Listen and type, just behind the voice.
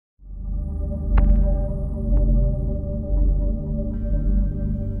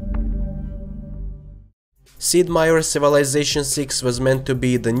Sid Meier's Civilization 6 was meant to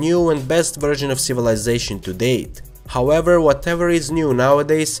be the new and best version of Civilization to date. However, whatever is new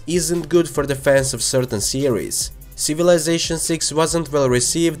nowadays isn't good for the fans of certain series. Civilization 6 wasn't well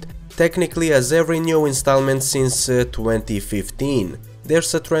received, technically as every new installment since 2015.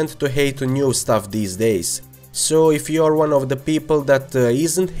 There's a trend to hate on new stuff these days. So if you are one of the people that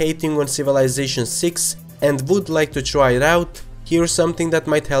isn't hating on Civilization 6 and would like to try it out, here's something that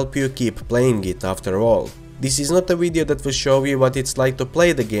might help you keep playing it after all. This is not a video that will show you what it's like to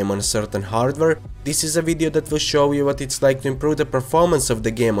play the game on certain hardware, this is a video that will show you what it's like to improve the performance of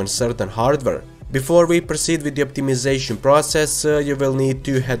the game on certain hardware. Before we proceed with the optimization process, you will need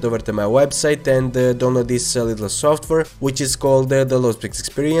to head over to my website and download this little software, which is called the Low-Specs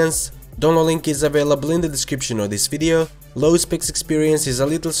Experience. Download link is available in the description of this video. Low-Specs Experience is a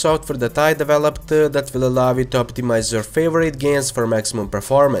little software that I developed that will allow you to optimize your favorite games for maximum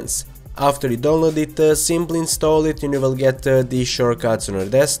performance. After you download it, simply install it and you will get the shortcuts on your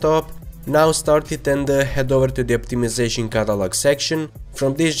desktop. Now start it and head over to the optimization catalog section.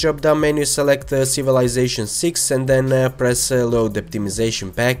 From this drop down menu select Civilization 6 and then press load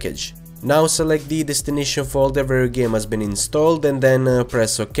optimization package. Now select the destination folder where your game has been installed and then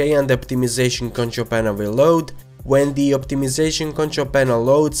press OK and the optimization control panel will load. When the optimization control panel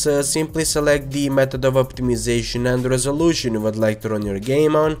loads, simply select the method of optimization and resolution you would like to run your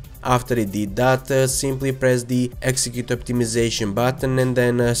game on. After it did that, simply press the execute optimization button and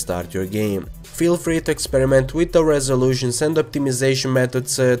then start your game. Feel free to experiment with the resolutions and optimization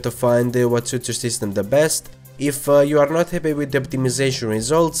methods to find what suits your system the best. If you are not happy with the optimization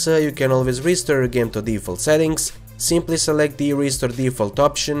results, you can always restore your game to default settings. Simply select the restore default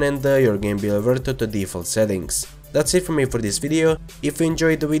option and your game will revert to default settings. That's it for me for this video. If you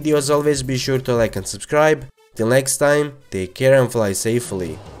enjoyed the video, as always, be sure to like and subscribe. Till next time, take care and fly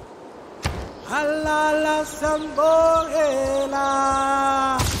safely.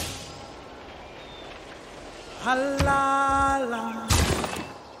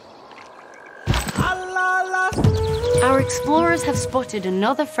 Our explorers have spotted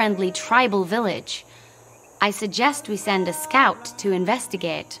another friendly tribal village. I suggest we send a scout to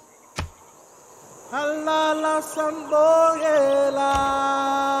investigate.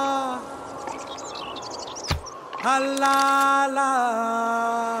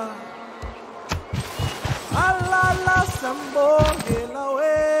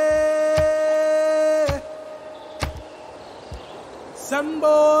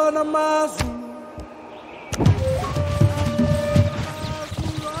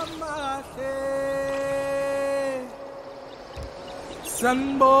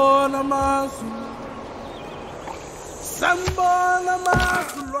 Sanbona mazulu, sanbona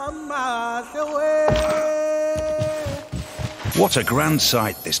mazulu amahle. What a grand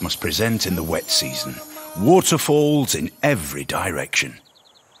sight this must present in the wet season. Waterfalls in every direction.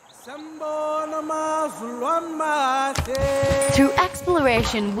 Through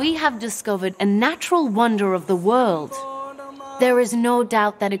exploration, we have discovered a natural wonder of the world. There is no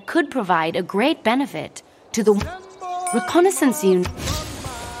doubt that it could provide a great benefit to the reconnaissance unit.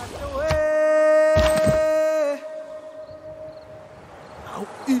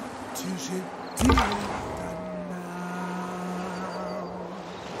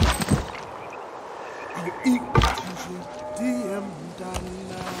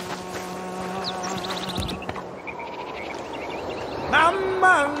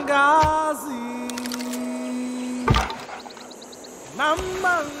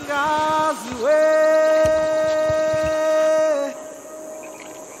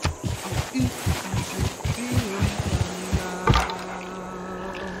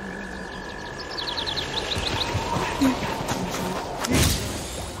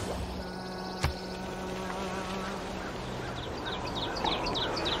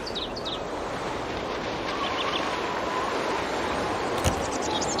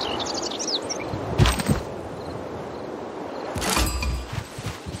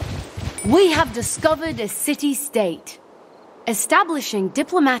 We have discovered a city-state. Establishing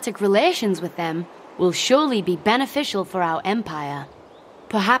diplomatic relations with them will surely be beneficial for our empire.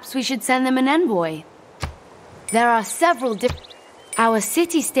 Perhaps we should send them an envoy. There are several Our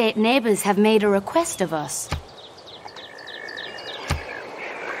city-state neighbors have made a request of us.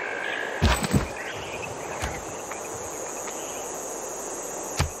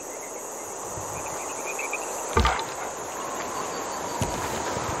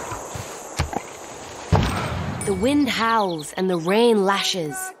 The wind howls and the rain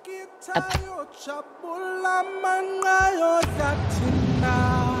lashes.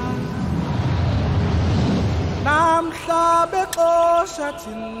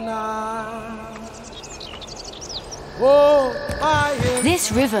 Oh, bayeza.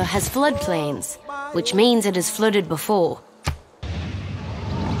 This river has floodplains, which means it has flooded before.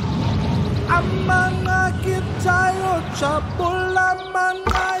 Amanga kitayo chapula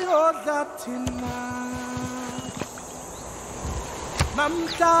mangayo datina.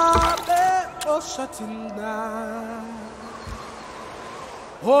 Namhlabe oshatinda.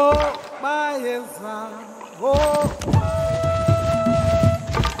 Oh, bayeza. Oh.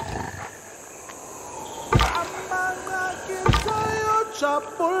 Amanga kitayo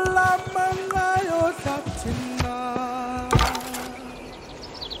chapula mangayo datina.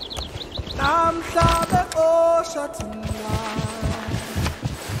 Namhlabe oshatinda.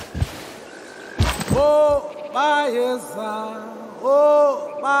 Oh, bayeza. Oh,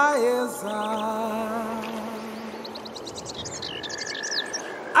 bayeza.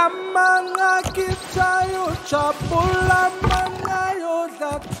 Amanga kitayo chapula mangayo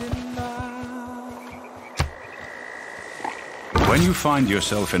datina. When you find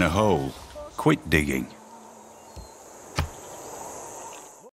yourself in a hole, quit digging.